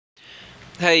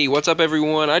Hey, what's up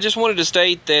everyone? I just wanted to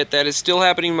state that that is still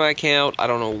happening in my account. I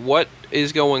don't know what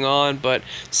is going on, but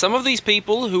some of these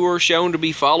people who are shown to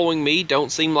be following me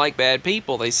don't seem like bad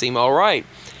people. They seem alright.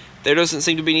 There doesn't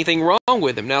seem to be anything wrong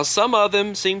with them. Now, some of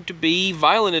them seem to be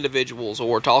violent individuals,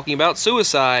 or talking about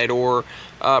suicide, or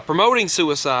promoting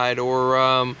suicide,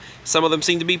 or some of them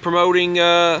seem to be promoting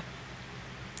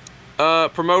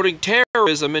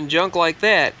terrorism and junk like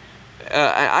that.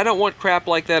 I don't want crap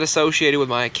like that associated with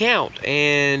my account,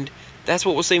 and that's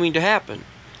what was seeming to happen.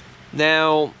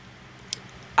 Now,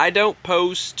 I don't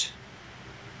post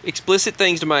explicit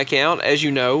things to my account, as you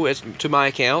know, to my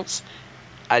accounts.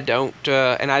 I don't,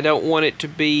 and I don't want it to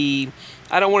be,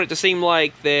 I don't want it to seem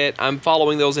like that I'm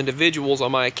following those individuals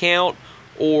on my account,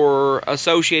 or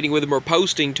associating with them, or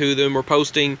posting to them, or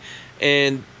posting,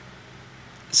 and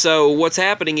so what's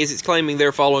happening is it's claiming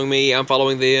they're following me, I'm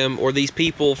following them, or these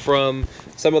people from,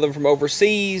 some of them from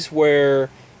overseas, where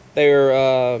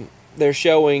they're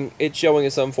showing, it's showing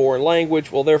in some foreign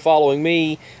language, well, they're following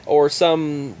me, or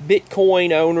some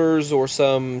Bitcoin owners, or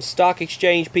some stock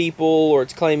exchange people, or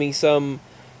it's claiming some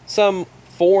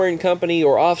foreign company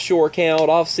or offshore account,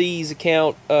 off-seas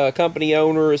account, company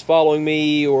owner is following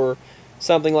me, or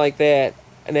something like that.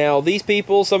 Now, these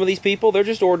people, some of these people, they're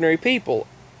just ordinary people,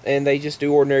 and they just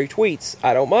do ordinary tweets.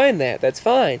 I don't mind that. That's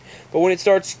fine. But when it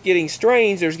starts getting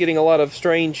strange, there's getting a lot of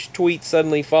strange tweets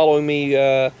suddenly following me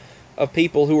of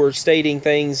people who are stating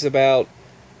things about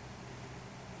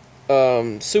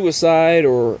suicide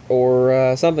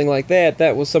or something like that.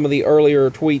 That was some of the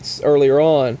earlier tweets earlier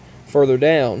on, further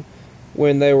down,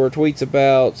 when there were tweets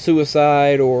about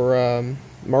suicide or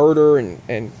murder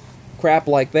and crap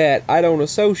like that. I don't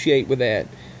associate with that.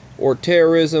 Or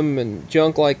terrorism and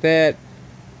junk like that.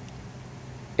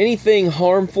 Anything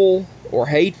harmful or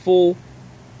hateful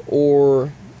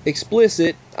or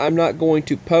explicit, I'm not going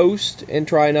to post and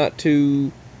try not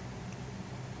to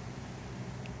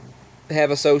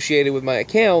have associated with my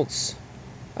accounts.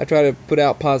 I try to put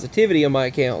out positivity on my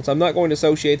accounts. I'm not going to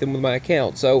associate them with my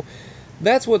account. So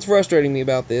that's what's frustrating me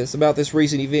about this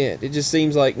recent event. It just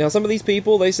seems like, now some of these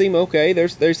people, they seem okay,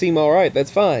 they seem alright,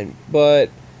 that's fine.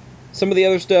 But some of the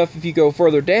other stuff, if you go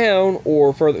further down,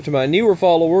 or further to my newer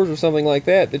followers, or something like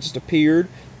that, that just appeared,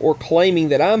 or claiming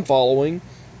that I'm following,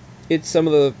 it's some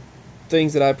of the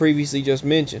things that I previously just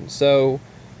mentioned. So,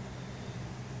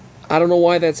 I don't know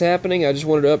why that's happening. I just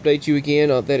wanted to update you again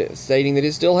on that, stating that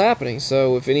it's still happening.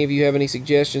 So, if any of you have any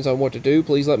suggestions on what to do,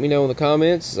 please let me know in the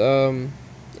comments. And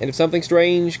if something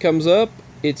strange comes up,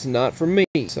 it's not from me.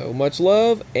 So, much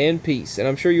love and peace. And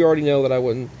I'm sure you already know that I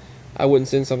wouldn't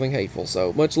send something hateful.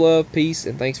 So, much love, peace,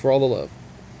 and thanks for all the love.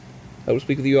 I hope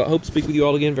to speak with you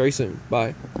all again very soon.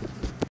 Bye.